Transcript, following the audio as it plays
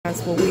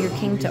Well, we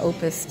came to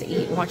Opus to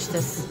eat. Watch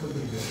this.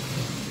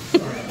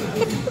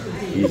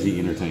 Easy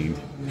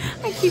entertained.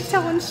 I keep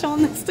telling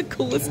Sean that's the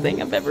coolest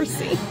thing I've ever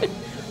seen.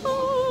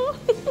 Oh.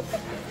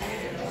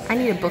 I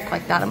need a book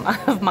like that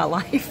of my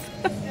life.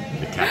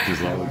 The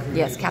Captain's Log?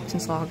 Yes,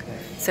 Captain's Log.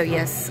 So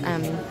yes,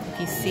 if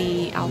you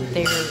see out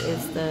there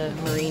is the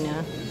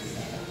marina.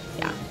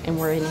 Yeah, and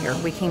we're in here.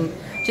 We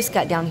just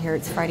got down here.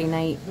 It's Friday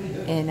night,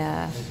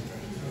 and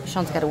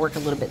Sean's got to work a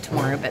little bit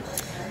tomorrow, but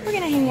we're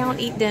gonna hang out,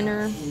 eat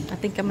dinner. I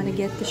think I'm gonna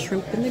get the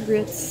shrimp and the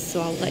grits, so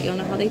I'll let y'all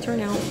know how they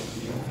turn out.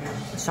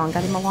 Sean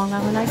got him a Long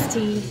Island iced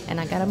tea, and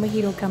I got a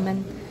mojito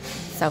coming.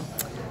 So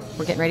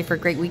we're getting ready for a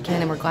great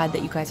weekend, and we're glad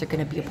that you guys are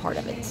gonna be a part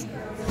of it.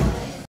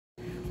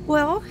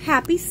 Well,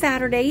 happy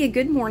Saturday and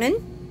good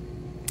morning.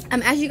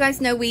 As you guys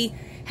know, we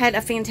had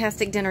a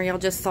fantastic dinner y'all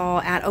just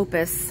saw at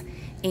Opus.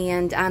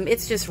 And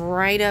it's just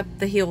right up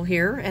the hill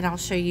here, and I'll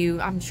show you.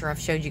 I'm sure I've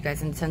showed you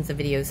guys in tons of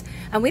videos.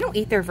 We don't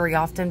eat there very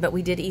often, but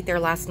we did eat there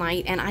last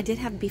night, and I did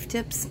have beef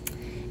tips,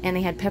 and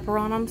they had pepper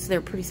on them, so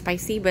they're pretty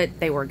spicy, but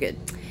they were good.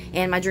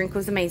 And my drink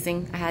was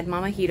amazing. I had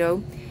my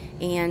mojito,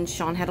 and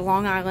Sean had a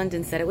Long Island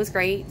and said it was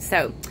great.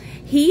 So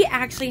he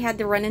actually had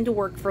to run into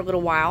work for a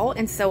little while,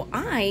 and so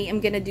I am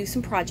going to do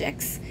some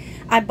projects.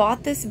 I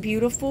bought this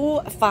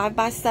beautiful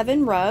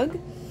 5x7 rug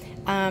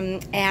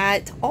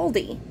at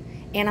Aldi.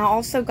 And I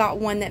also got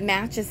one that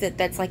matches it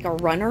that's like a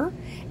runner.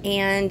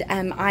 And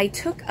I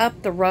took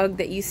up the rug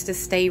that used to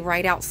stay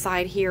right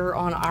outside here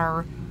on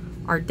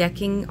our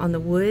decking on the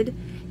wood.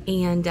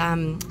 And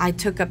I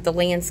took up the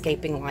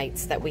landscaping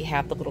lights that we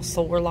have, the little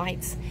solar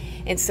lights.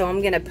 And so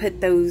I'm going to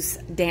put those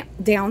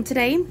down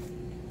today.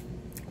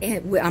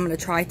 And I'm going to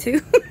try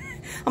to.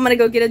 I'm going to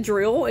go get a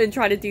drill and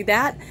try to do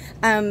that.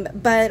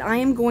 But I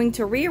am going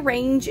to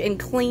rearrange and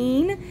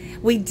clean.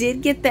 We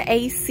did get the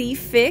AC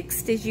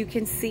fixed. As you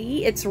can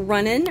see, it's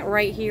running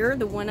right here.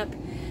 The one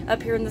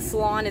up here in the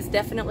salon is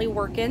definitely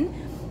working.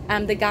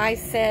 The guy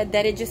said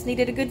that it just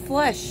needed a good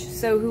flush.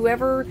 So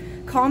whoever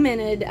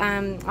commented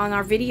on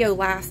our video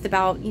last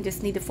about you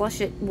just need to flush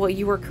it, well,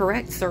 you were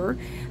correct, sir.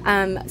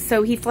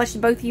 So he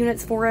flushed both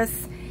units for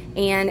us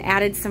and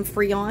added some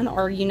Freon.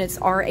 Our units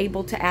are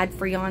able to add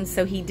Freon,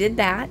 so he did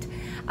that.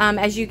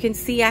 As you can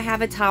see, I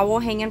have a towel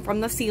hanging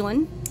from the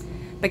ceiling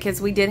because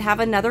we did have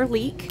another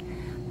leak.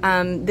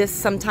 This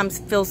sometimes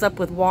fills up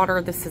with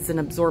water. This is an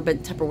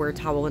absorbent Tupperware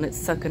towel, and it's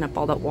sucking up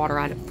all that water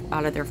out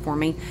of there for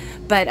me.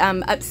 But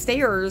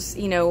upstairs,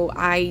 you know,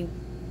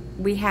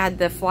 we had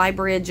the fly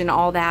bridge and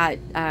all that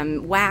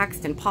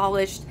waxed and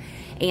polished,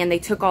 and they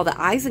took all the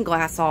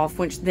isinglass off,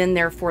 which then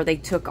therefore they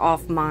took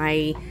off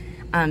my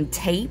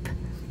tape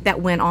that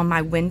went on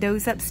my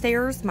windows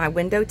upstairs, my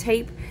window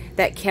tape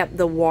that kept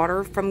the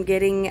water from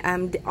getting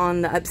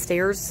on the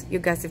upstairs. You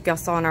guys, if y'all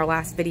saw in our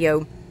last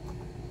video,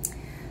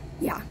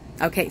 yeah.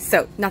 Okay,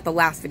 so not the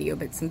last video,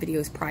 but some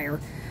videos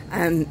prior.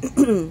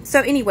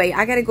 So anyway,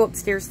 I got to go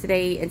upstairs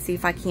today and see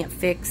if I can't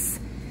fix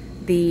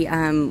the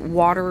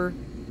water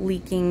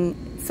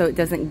leaking so it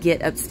doesn't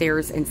get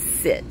upstairs and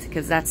sit,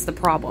 because that's the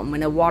problem.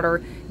 When the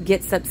water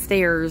gets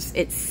upstairs,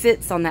 it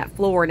sits on that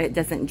floor and it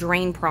doesn't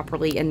drain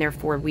properly, and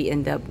therefore we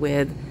end up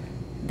with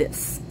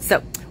this.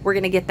 So we're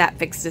going to get that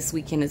fixed this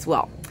weekend as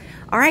well.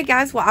 All right,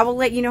 guys, well, I will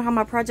let you know how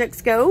my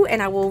projects go,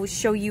 and I will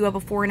show you a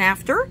before and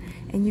after,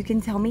 and you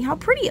can tell me how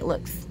pretty it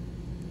looks.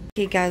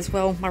 Okay, guys,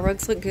 well, my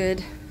rugs look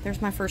good.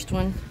 There's my first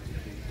one,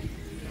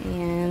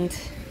 and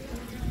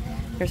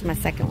there's my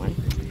second one.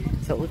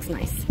 So it looks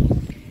nice.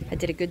 I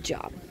did a good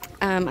job.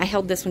 I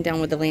held this one down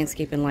with the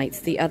landscaping lights.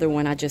 The other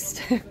one, I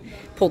just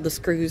pulled the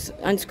screws,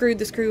 unscrewed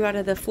the screw out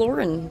of the floor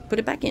and put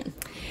it back in.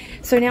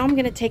 So now I'm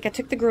going to I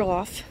took the grill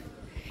off,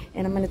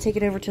 and I'm going to take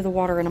it over to the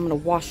water, and I'm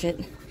going to wash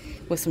it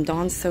with some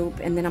Dawn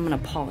soap, and then I'm going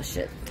to polish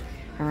it.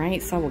 All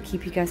right, so I will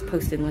keep you guys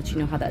posted and let you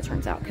know how that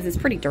turns out, because it's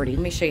pretty dirty.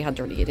 Let me show you how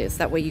dirty it is.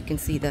 That way you can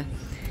see the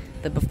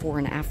before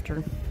and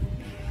after.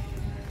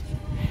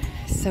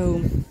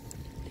 So,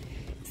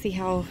 see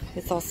how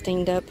it's all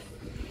stained up?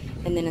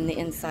 And then in the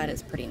inside,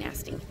 it's pretty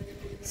nasty.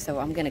 So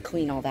I'm going to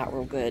clean all that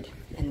real good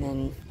and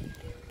then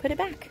put it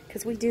back,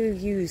 because we do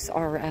use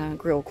our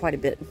grill quite a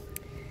bit.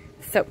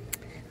 So,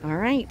 all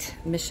right,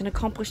 mission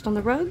accomplished on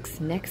the rugs.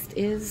 Next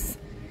is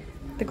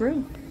the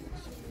grill.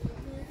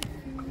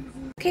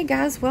 Okay,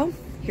 guys, well,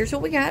 here's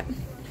what we got.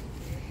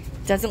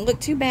 Doesn't look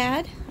too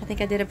bad. I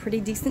think I did a pretty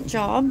decent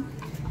job.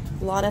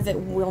 A lot of it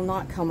will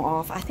not come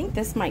off. I think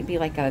this might be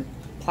like a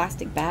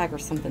plastic bag or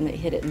something that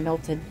hit it and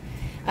melted.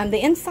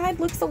 The inside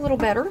looks a little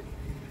better.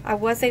 I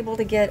was able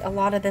to get a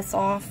lot of this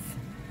off,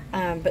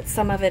 but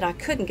some of it I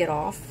couldn't get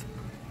off.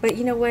 But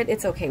you know what?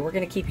 It's okay. We're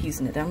going to keep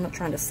using it. I'm not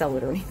trying to sell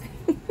it or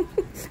anything.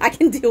 I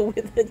can deal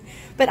with it.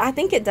 But I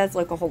think it does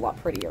look a whole lot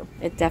prettier.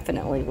 It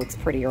definitely looks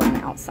prettier on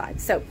the outside.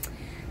 So,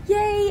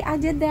 yay, I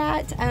did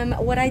that.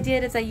 What I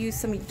did is I used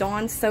some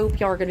Dawn soap.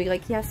 Y'all are going to be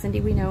like, yeah, Cindy,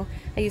 we know.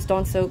 I used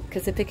Dawn soap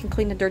because if it can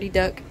clean a dirty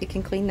duck, it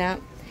can clean that.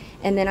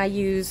 And then I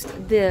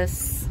used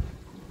this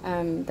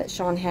that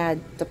Sean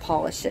had to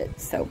polish it.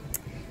 So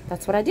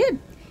that's what I did.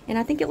 And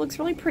I think it looks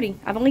really pretty.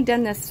 I've only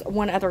done this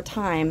one other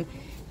time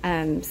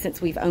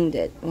since we've owned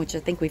it, which I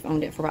think we've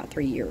owned it for about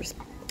 3 years.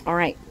 All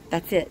right,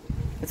 that's it.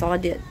 That's all I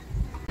did.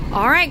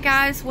 All right,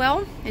 guys.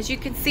 Well, as you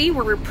can see,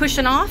 we're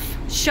pushing off,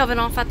 shoving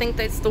off. I think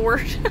that's the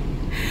word.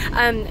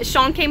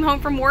 Sean came home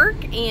from work,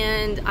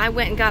 and I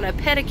went and got a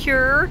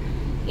pedicure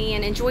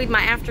and enjoyed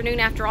my afternoon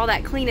after all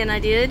that cleaning I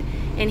did.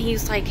 And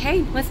he's like,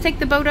 hey, let's take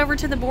the boat over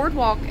to the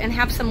boardwalk and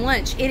have some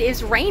lunch. It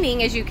is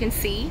raining, as you can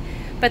see,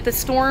 but the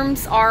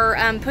storms are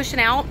pushing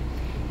out,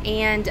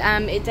 and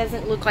it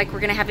doesn't look like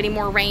we're gonna have any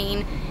more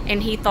rain.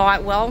 And he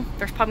thought, well,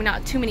 there's probably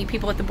not too many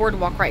people at the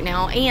boardwalk right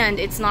now, and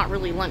it's not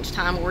really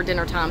lunchtime or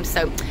dinner time,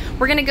 so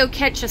we're gonna go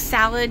catch a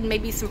salad,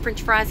 maybe some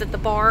french fries at the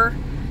bar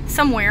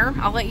somewhere.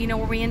 I'll let you know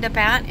where we end up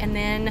at, and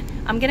then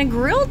I'm gonna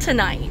grill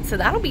tonight, so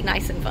that'll be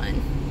nice and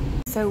fun.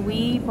 So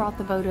we brought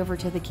the boat over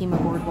to the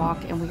Kemah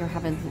Boardwalk, and we are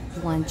having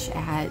lunch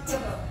at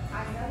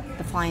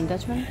the Flying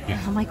Dutchman.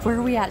 Yeah. I'm like, where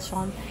are we at,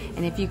 Sean?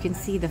 And if you can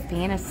see the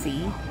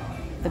Fantasy,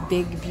 the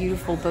big,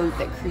 beautiful boat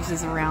that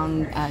cruises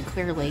around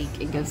Clear Lake,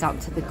 it goes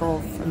out to the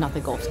Gulf, not the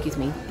Gulf, excuse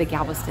me, the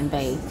Galveston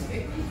Bay.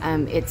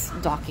 It's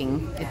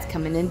docking. It's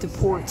coming into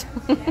port.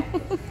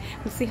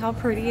 Let's see how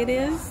pretty it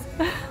is.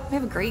 We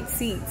have great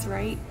seats,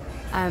 right?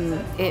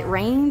 It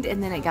rained,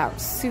 and then it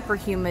got super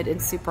humid and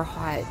super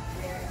hot.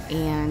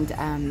 And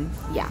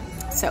yeah,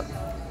 so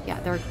yeah,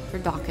 they're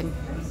docking.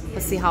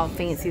 Let's see how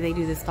fancy they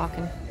do this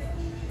docking.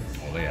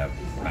 Well, they have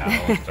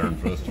bow, stern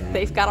thrusters.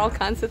 They've got all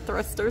kinds of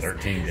thrusters.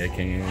 13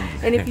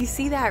 deckhands. And if you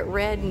see that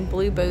red and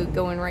blue boat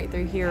going right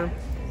through here,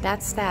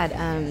 that's that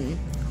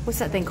what's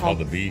that thing called?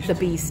 The Beast. The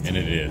Beast. And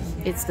it is.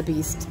 It's the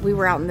Beast. We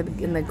were out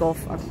in the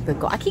Gulf.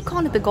 I keep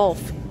calling it the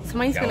Gulf.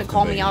 Somebody's going to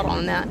call me out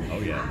on that. Oh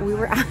yeah. We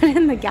were out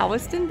in the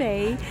Galveston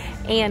Bay,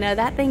 and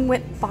that thing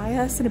went by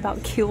us and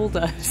about killed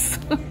us.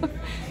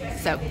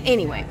 So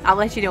anyway, I'll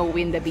let you know what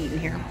we end up eating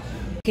here.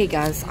 Okay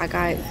guys, I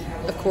got,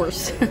 of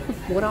course,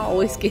 what I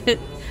always get,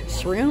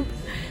 shrimp.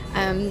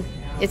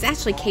 It's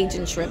actually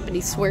Cajun shrimp, but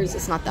he swears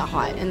it's not that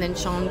hot. And then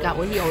Sean got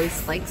what he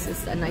always likes,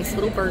 is a nice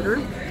little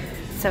burger.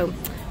 So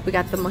we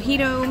got the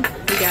mojito,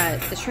 we got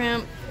the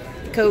shrimp,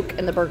 the Coke,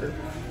 and the burger.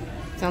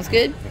 Sounds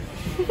good?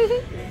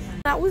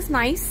 That was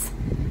nice.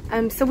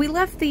 So we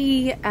left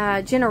the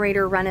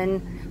generator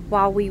running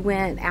while we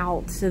went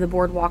out to the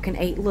boardwalk and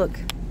ate. Look,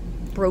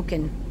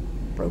 broken.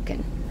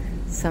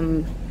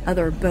 Some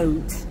other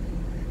boat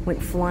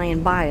went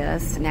flying by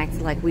us and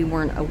acted like we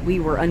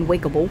were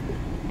unwakeable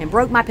and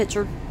broke my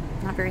picture.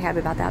 Not very happy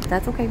about that, but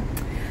that's okay.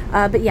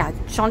 But yeah,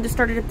 Sean just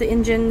started up the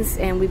engines,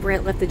 and we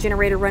left the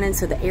generator running,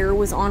 so the air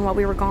was on while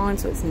we were gone,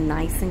 so it's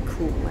nice and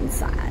cool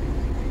inside.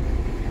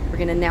 We're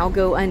gonna now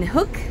go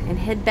unhook and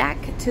head back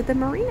to the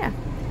marina.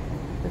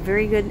 A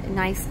very good,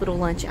 nice little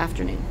lunch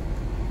afternoon.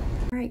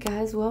 All right,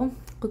 guys, well,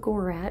 look where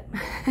we're at.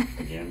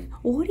 Again.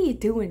 What are you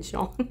doing,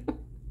 Sean?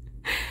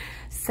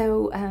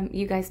 So,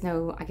 you guys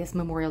know, I guess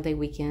Memorial Day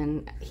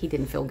weekend, he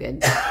didn't feel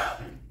good.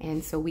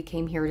 And so we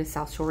came here to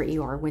South Shore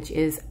ER, which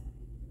is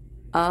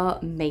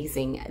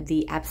amazing.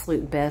 The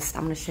absolute best.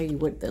 I'm going to show you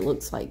what it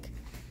looks like.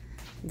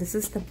 This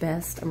is the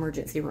best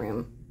emergency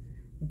room.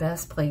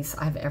 Best place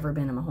I've ever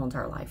been in my whole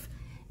entire life.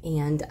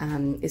 And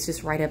it's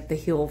just right up the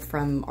hill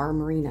from our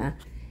marina.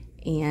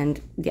 And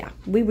yeah,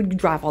 we would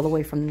drive all the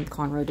way from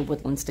Conroe to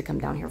Woodlands to come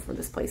down here for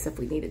this place if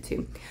we needed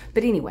to.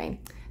 But anyway,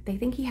 they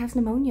think he has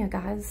pneumonia,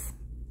 guys.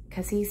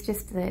 Because he's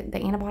just, the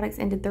antibiotics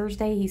ended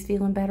Thursday. He's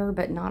feeling better,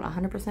 but not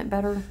 100%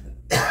 better.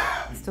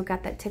 Still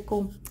got that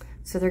tickle.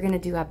 So they're going to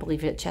do, I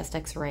believe, a chest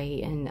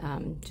x-ray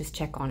and just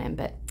check on him.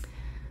 But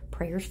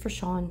prayers for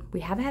Sean. We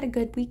have had a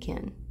good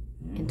weekend.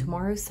 And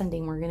tomorrow's Sunday,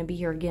 and we're going to be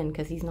here again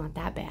because he's not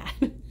that bad.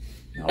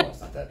 No,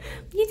 it's not that bad.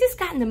 You just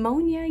got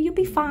pneumonia. You'll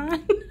be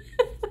fine.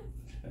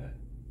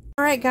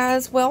 All right,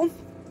 guys. Well,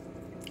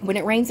 when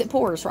it rains, it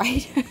pours,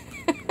 right?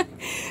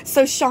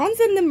 So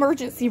Sean's in the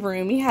emergency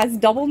room. He has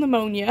double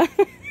pneumonia.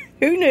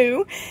 Who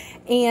knew?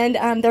 And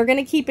they're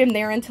going to keep him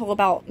there until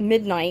about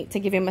midnight to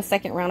give him a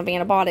second round of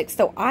antibiotics.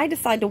 So I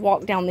decided to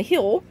walk down the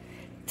hill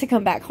to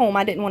come back home.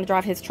 I didn't want to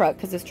drive his truck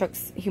because his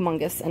truck's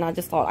humongous, and I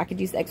just thought I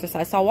could use the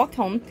exercise. So I walked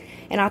home,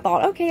 and I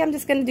thought, okay, I'm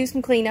just going to do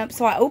some cleanup.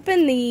 So I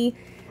opened the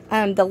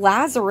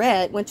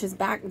lazarette, which is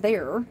back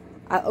there.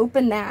 I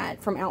opened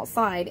that from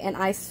outside, and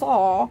I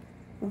saw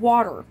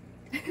water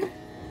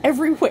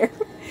everywhere.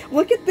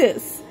 Look at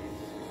this.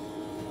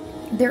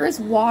 There is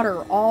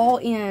water all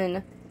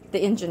in the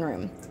engine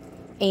room.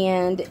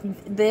 And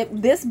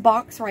this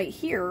box right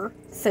here,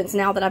 since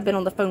now that I've been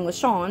on the phone with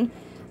Sean,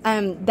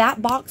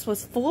 that box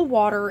was full of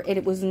water, and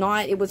it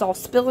was all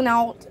spilling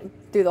out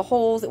through the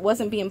holes. It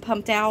wasn't being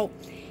pumped out.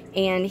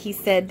 And he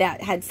said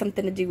that had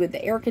something to do with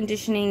the air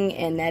conditioning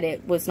and that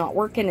it was not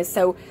working. And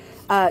so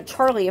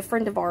Charlie, a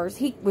friend of ours,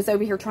 he was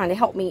over here trying to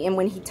help me. And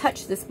when he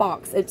touched this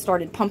box, it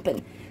started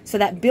pumping. So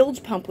that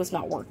bilge pump was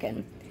not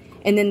working.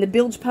 And then the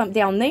bilge pump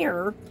down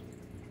there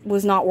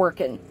was not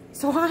working.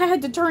 So I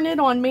had to turn it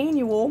on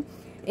manual.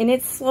 And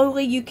it's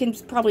slowly, you can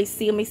probably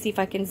see, let me see if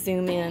I can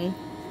zoom in.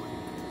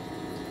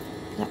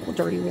 That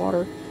dirty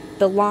water.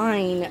 The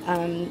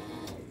line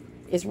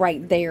is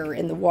right there,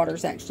 and the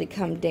water's actually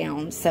come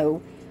down.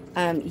 So,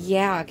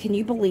 yeah, can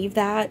you believe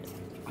that?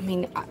 I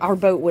mean, our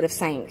boat would have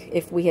sank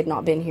if we had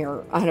not been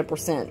here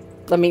 100%.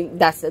 I mean,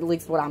 that's at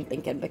least what I'm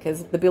thinking,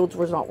 because the bilge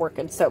was not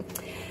working. So,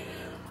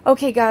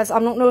 okay, guys, I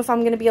don't know if I'm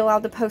going to be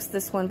allowed to post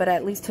this one, but I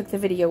at least took the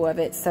video of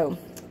it. So,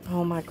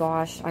 oh my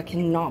gosh, I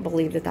cannot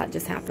believe that that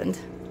just happened.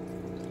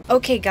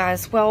 Okay,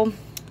 guys, well,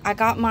 I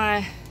got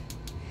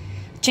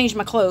changed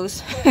my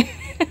clothes,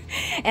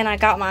 and I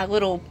got my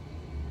little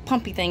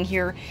pumpy thing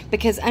here,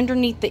 because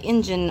underneath the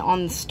engine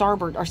on the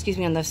starboard, or excuse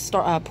me, on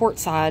the port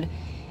side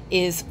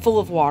is full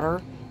of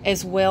water,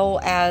 as well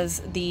as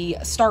the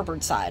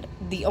starboard side.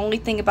 The only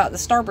thing about the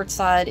starboard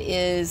side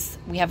is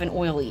we have an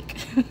oil leak.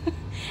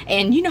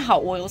 And you know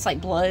how oil is like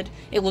blood.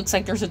 It looks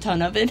like there's a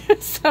ton of it.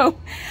 So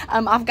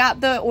I've got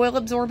the oil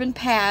absorbent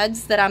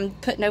pads that I'm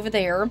putting over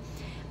there.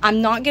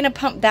 I'm not going to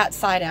pump that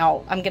side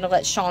out. I'm going to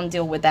let Sean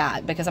deal with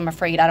that, because I'm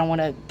afraid I don't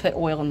want to put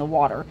oil in the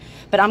water.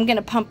 But I'm going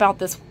to pump out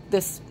this,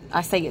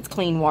 I say it's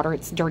clean water,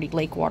 it's dirty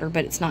lake water,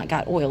 but it's not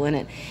got oil in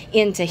it,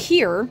 into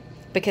here,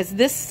 because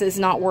this is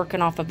not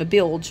working off of a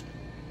bilge.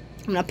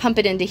 I'm going to pump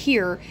it into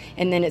here,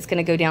 and then it's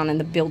going to go down, and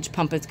the bilge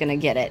pump is going to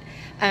get it.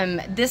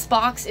 This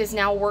box is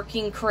now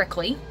working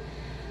correctly.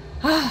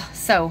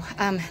 So,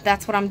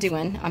 that's what I'm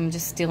doing. I'm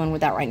just dealing with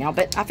that right now.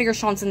 But I figure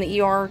Sean's in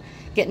the ER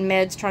getting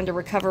meds, trying to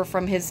recover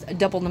from his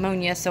double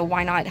pneumonia, so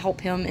why not help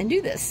him and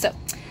do this? So,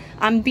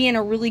 I'm being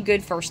a really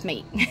good first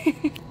mate.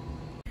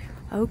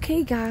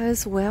 Okay,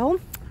 guys, well,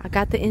 I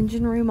got the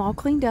engine room all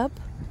cleaned up,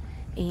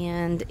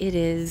 and it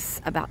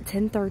is about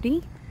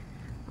 10:30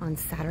 on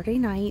Saturday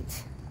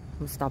night.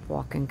 I'm gonna stop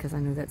walking because I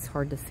know that's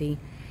hard to see.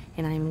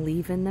 And I'm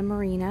leaving the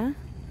marina,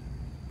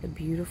 the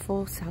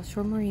beautiful South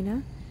Shore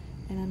Marina,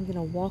 and I'm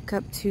gonna walk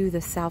up to the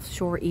South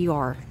Shore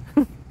ER,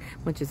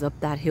 which is up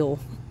that hill,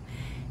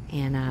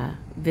 and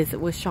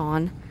visit with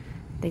Sean.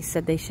 They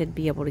said they should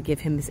be able to give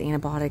him his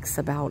antibiotics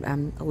about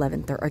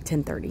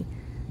 10:30.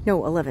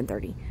 No,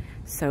 11:30.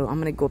 So I'm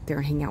gonna go up there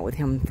and hang out with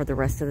him for the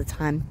rest of the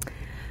time.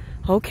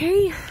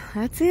 Okay,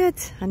 that's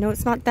it. I know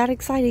it's not that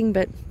exciting,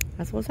 but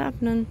that's what's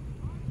happening.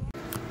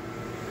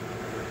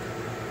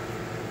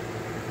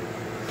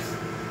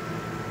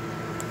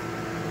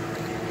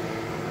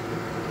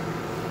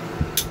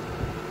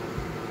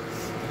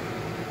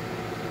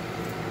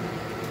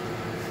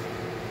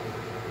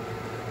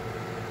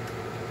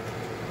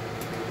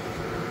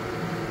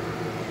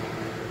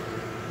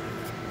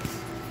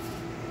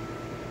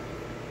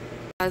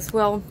 As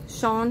well,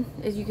 Sean,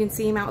 as you can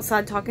see him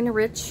outside talking to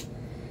Rich,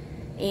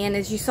 and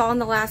as you saw in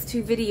the last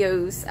two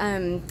videos,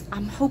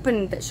 I'm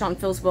hoping that Sean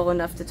feels well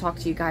enough to talk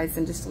to you guys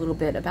in just a little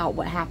bit about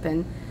what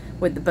happened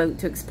with the boat,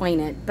 to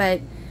explain it.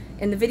 But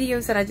in the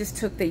videos that I just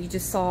took that you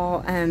just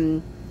saw,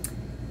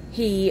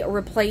 he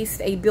replaced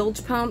a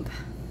bilge pump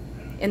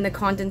in the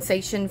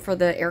condensation for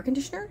the air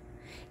conditioner,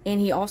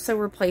 and he also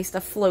replaced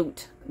a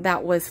float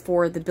that was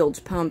for the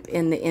bilge pump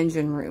in the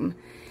engine room.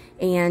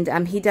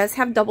 And he does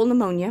have double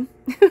pneumonia.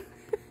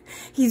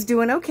 He's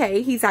doing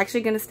okay. He's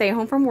actually going to stay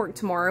home from work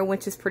tomorrow,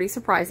 which is pretty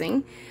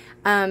surprising.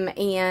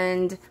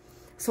 And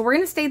so we're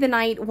going to stay the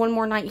night, one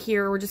more night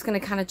here. We're just going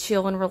to kind of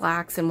chill and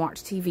relax and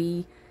watch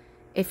TV.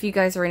 If you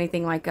guys are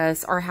anything like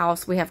us, our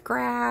house, we have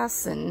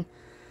grass and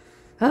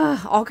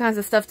all kinds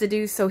of stuff to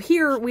do. So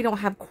here we don't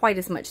have quite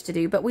as much to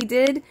do, but we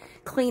did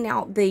clean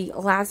out the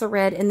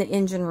lazarette in the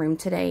engine room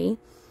today.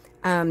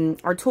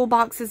 Our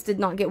toolboxes did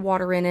not get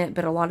water in it,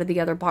 but a lot of the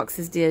other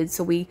boxes did.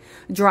 So we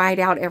dried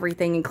out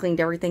everything and cleaned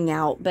everything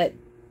out. But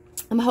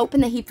I'm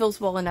hoping that he feels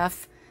well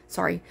enough.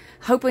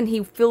 Hoping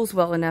he feels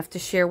well enough to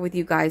share with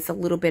you guys a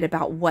little bit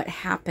about what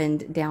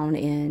happened down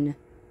in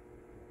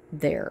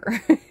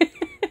there.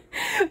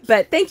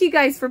 But thank you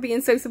guys for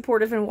being so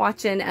supportive and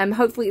watching.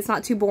 Hopefully it's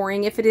not too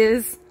boring. If it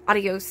is,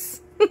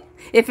 adios.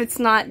 If it's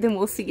not, then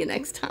we'll see you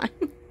next time.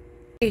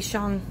 Hey,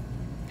 Sean,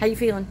 how you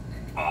feeling?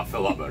 Oh, I feel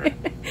a lot better. I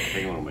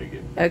think I'm gonna make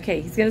it.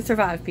 Okay, he's gonna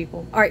survive,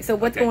 people. All right, so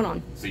what's going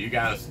on? So you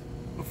guys,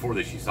 before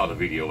this, you saw the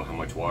video of how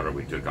much water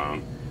we took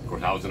on. Of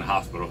course, I was in the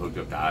hospital, hooked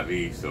up to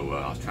IV, so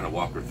I was trying to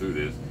walk her through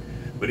this.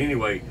 But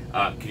anyway,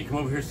 can you come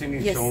over here, Cindy,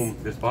 and show them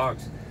this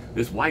box?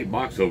 This white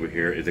box over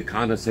here is a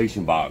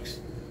condensation box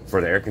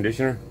for the air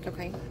conditioner.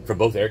 Okay. For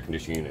both air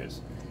conditioning units.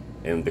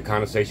 And the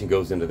condensation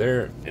goes into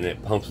there, and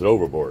it pumps it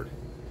overboard.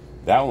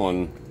 That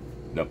one,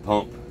 the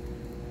pump,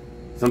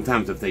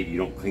 sometimes if you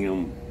don't clean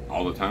them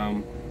all the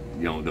time,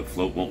 you know, the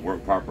float won't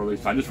work properly.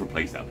 So I just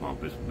replaced that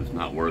pump. It's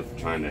not worth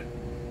trying to,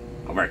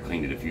 I've already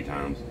cleaned it a few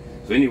times.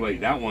 So anyway,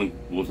 that one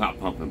was not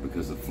pumping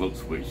because the float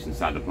switched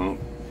inside the pump.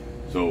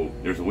 So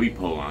there's a weed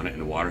pull on it,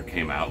 and the water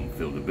came out and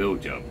filled the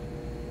bilge up.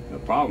 The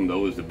problem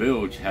though is the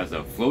bilge has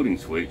a floating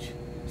switch.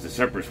 It's a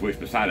separate switch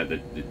beside it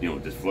that, you know,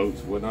 just floats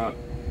and whatnot.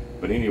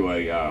 But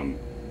anyway,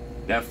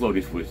 that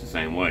floating switch the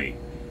same way.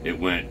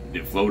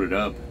 It floated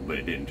up, but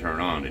it didn't turn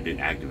on. It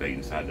didn't activate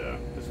inside the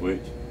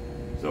switch.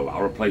 So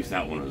I'll replace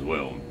that one as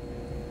well.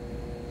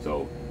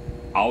 So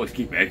I always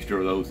keep extra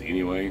of those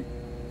anyway.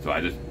 So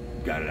I just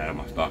got it out of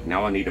my stock.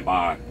 Now I need to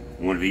buy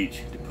one of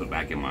each to put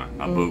back in my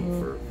boat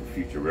for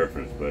future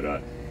reference.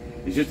 But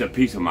it's just a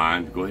peace of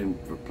mind. Go ahead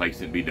and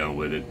replace it, be done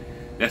with it.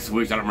 That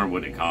switch, I don't remember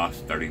what it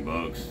cost, 30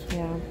 bucks.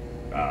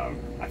 Yeah.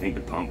 I think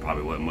the pump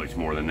probably wasn't much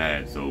more than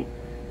that. So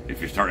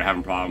if you start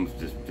having problems,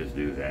 just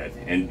do that.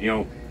 And you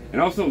know,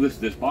 and also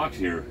this box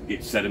here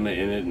gets sediment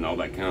in it and all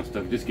that kind of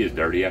stuff. It just gets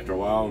dirty after a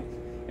while,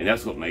 and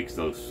that's what makes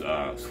those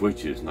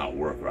switches not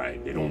work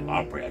right. They don't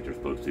operate like they're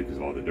supposed to because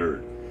of all the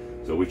dirt.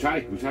 So we try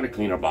to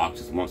clean our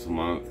boxes once a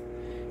month.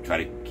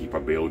 Try to keep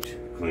our bilge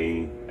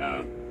clean.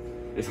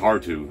 It's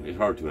hard to in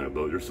a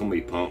boat. There's so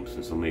many pumps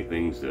and so many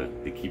things to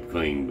keep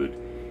clean, but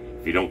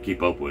if you don't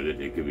keep up with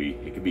it, it could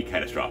be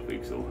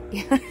catastrophic. So.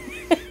 Yeah.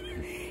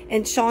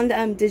 And Sean,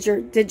 did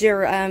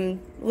your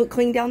look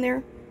clean down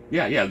there?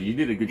 Yeah, you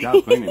did a good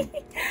job cleaning.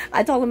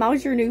 I told him I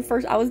was your new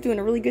first. I was doing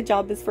a really good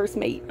job as first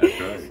mate.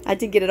 That's right. I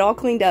did get it all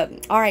cleaned up.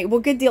 All right,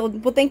 well, good deal.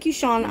 Well, thank you,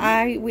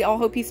 Sean. We all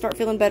hope you start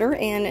feeling better.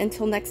 And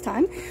until next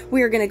time,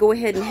 we are going to go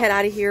ahead and head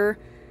out of here.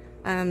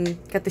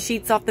 Got the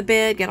sheets off the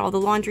bed, got all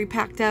the laundry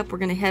packed up. We're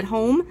going to head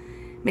home.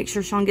 Make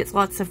sure Sean gets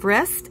lots of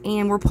rest.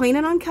 And we're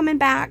planning on coming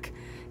back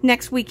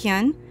next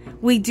weekend.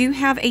 We do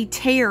have a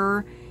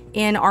tear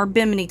in our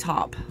bimini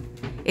top.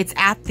 It's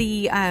at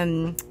the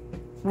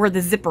where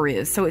the zipper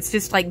is, so it's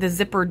just like the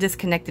zipper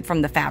disconnected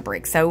from the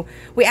fabric. So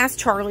we asked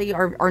Charlie,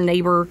 our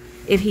neighbor,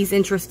 if he's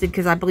interested,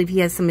 because I believe he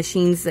has some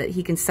machines that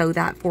he can sew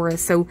that for us.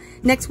 So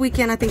next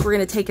weekend I think we're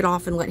going to take it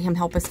off and let him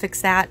help us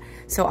fix that.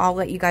 So I'll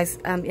let you guys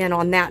in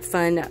on that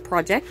fun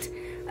project.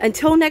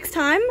 Until next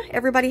time,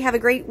 everybody have a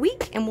great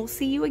week, and we'll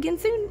see you again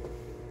soon.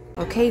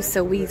 Okay,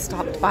 so we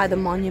stopped by the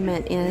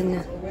Monument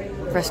Inn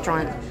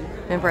restaurant.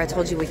 Remember I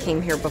told you we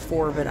came here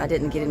before, but I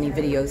didn't get any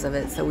videos of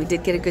it. So we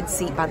did get a good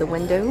seat by the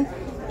window,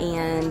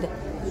 and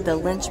the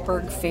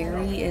Lynchburg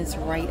Ferry is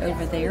right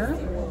over there.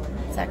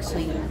 It's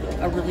actually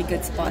a really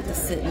good spot to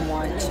sit and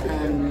watch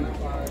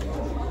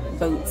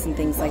boats and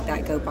things like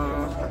that go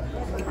by.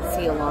 You can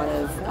see a lot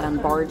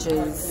of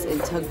barges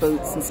and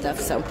tugboats and stuff.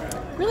 So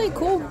really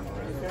cool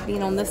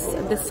being on this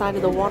side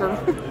of the water.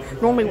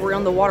 Normally we're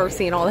on the water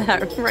seeing all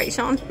that, right,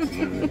 Sean?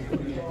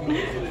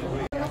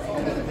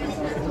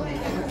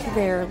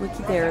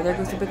 Looky there. There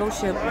goes a big old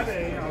ship.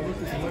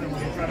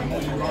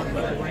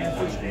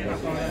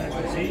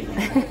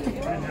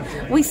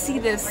 We see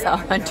this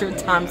 100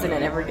 times and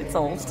it never gets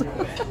old.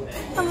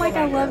 I'm like,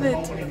 I love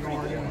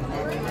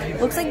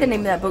it. Looks like the name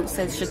of that boat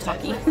says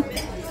shiitake.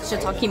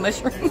 Shiitake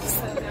mushrooms.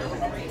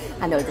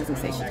 I know it doesn't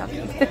say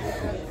shiitake.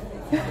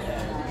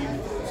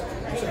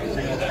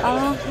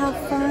 Oh, how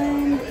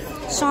fun.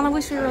 Sean, I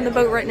wish we were on the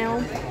boat right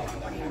now.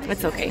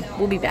 It's okay.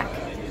 We'll be back.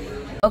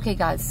 Okay,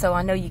 guys, so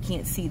I know you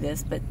can't see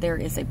this, but there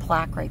is a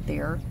plaque right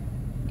there,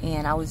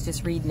 and I was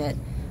just reading it.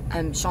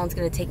 Sean's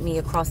going to take me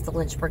across the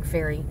Lynchburg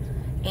Ferry,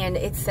 and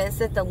it says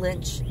that the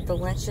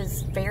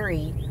Lynch's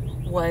Ferry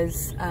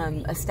was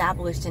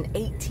established in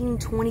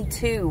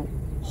 1822.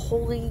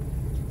 Holy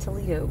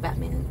Toledo,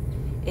 Batman.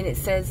 And it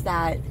says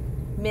that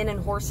men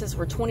and horses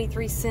were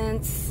 23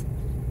 cents,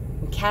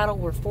 and cattle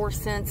were 4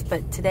 cents,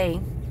 but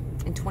today,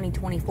 in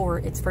 2024,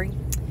 it's free.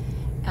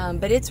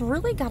 But it's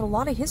really got a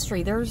lot of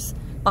history. There's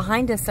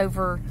behind us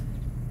over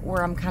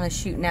where I'm kind of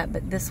shooting at,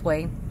 but this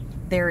way,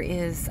 there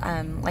is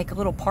like a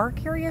little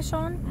park area,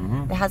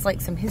 Sean, that has like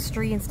some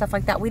history and stuff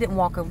like that. We didn't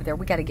walk over there.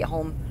 We got to get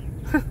home.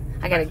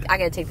 I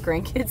gotta take the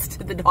grandkids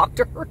to the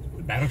doctor.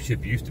 The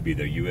battleship used to be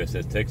the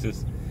USS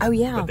Texas. Oh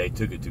yeah. But they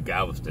took it to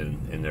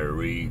Galveston and they're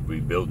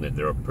rebuilding it.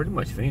 They're pretty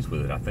much finished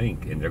with it, I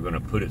think, and they're going to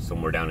put it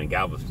somewhere down in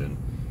Galveston,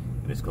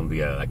 and it's going to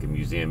be like a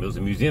museum. It was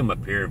a museum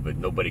up here, but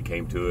nobody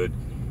came to it.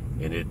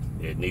 And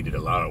it needed a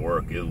lot of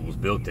work. It was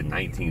built in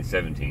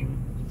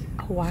 1917.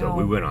 Oh, wow. So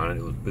we went on it.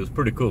 It was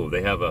pretty cool.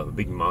 They have a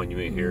big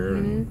monument here,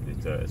 and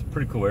it's a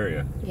pretty cool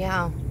area.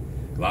 Yeah.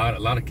 A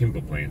lot of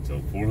chemical plants.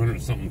 So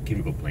 400 something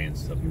chemical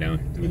plants up and down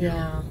through here.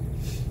 Yeah.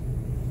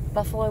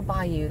 Buffalo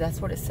Bayou. That's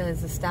what it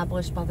says.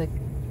 Established by the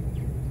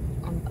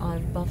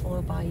on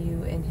Buffalo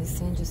Bayou and his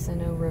San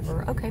Jacinto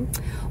River. Okay.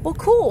 Well,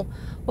 cool.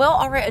 Well,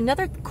 all right.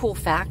 Another cool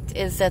fact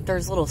is that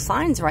there's little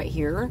signs right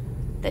here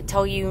that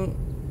tell you.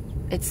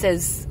 It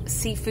says,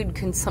 seafood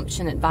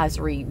consumption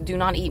advisory. Do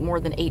not eat more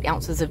than 8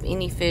 ounces of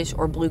any fish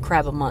or blue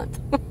crab a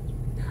month.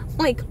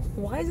 Like,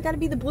 why has it got to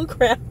be the blue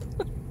crab?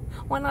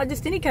 Why not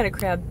just any kind of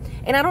crab?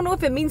 And I don't know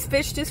if it means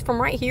fish just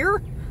from right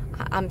here.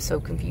 I'm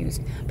so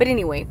confused. But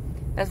anyway,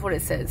 that's what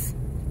it says.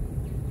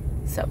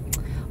 So,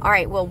 all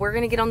right. Well, we're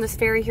going to get on this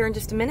ferry here in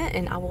just a minute,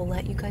 and I will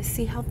let you guys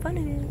see how fun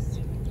it is.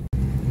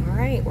 All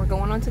right. We're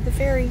going on to the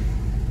ferry.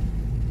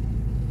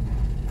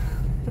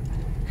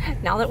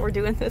 Now that we're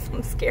doing this,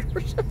 I'm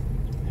scared.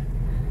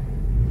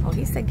 Oh,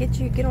 he said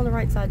get on the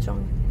right side,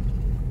 Sean.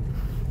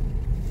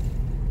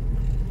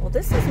 Well,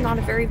 this is not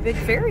a very big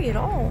ferry at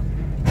all.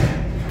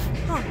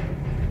 Huh.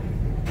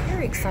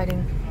 Very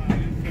exciting.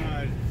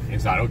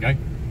 Inside, okay.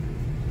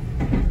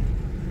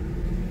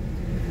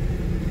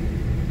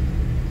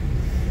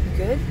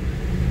 Good.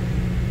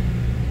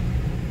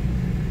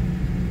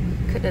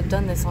 Could have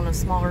done this on a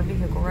smaller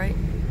vehicle, right?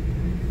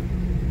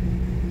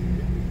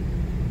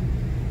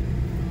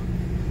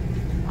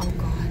 Oh,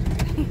 God.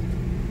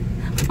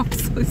 I'm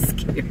so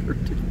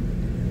scared.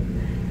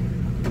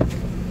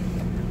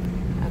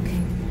 Okay.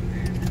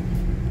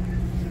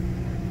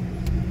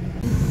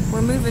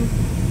 We're moving.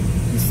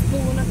 He's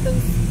pulling up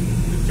those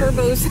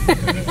turbos.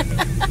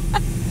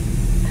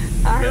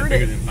 I heard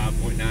bigger it. than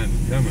 5.9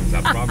 was coming, so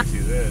I promise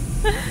you that.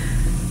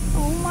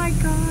 Oh my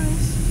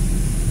gosh.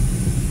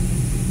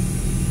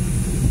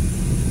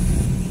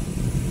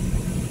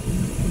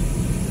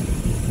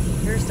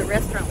 Here's the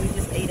restaurant we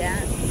just ate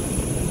at.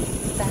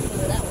 Back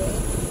over that way.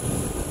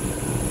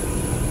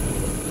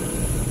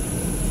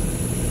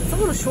 It's a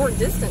little short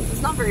distance.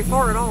 It's not very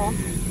far at all.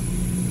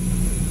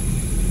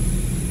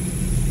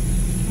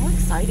 How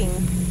exciting.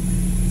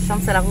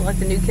 Sean said I look like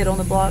the new kid on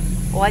the block.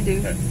 Oh, I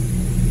do.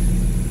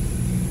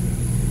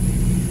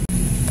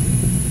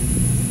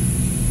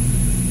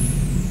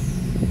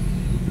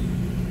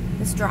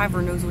 This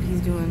driver knows what he's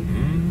doing.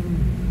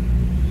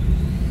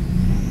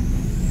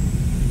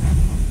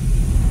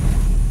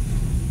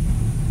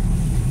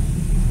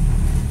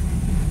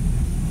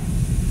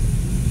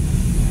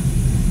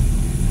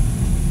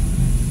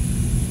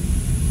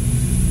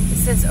 It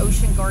says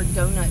Ocean Guard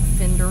Donut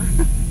Fender,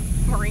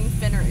 Marine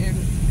Fender,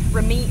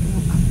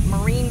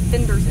 Marine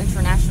Fenders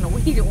International.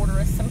 We need to order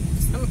us some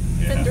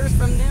fenders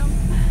from them.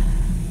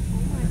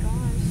 Oh my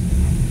gosh.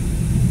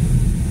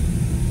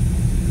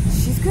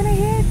 She's gonna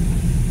hit.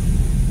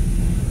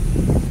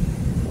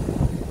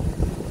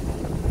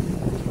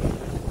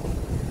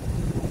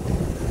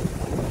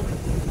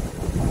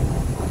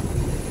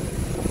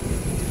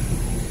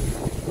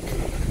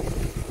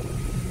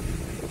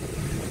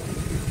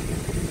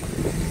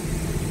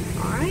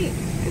 All right,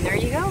 and there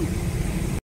you go.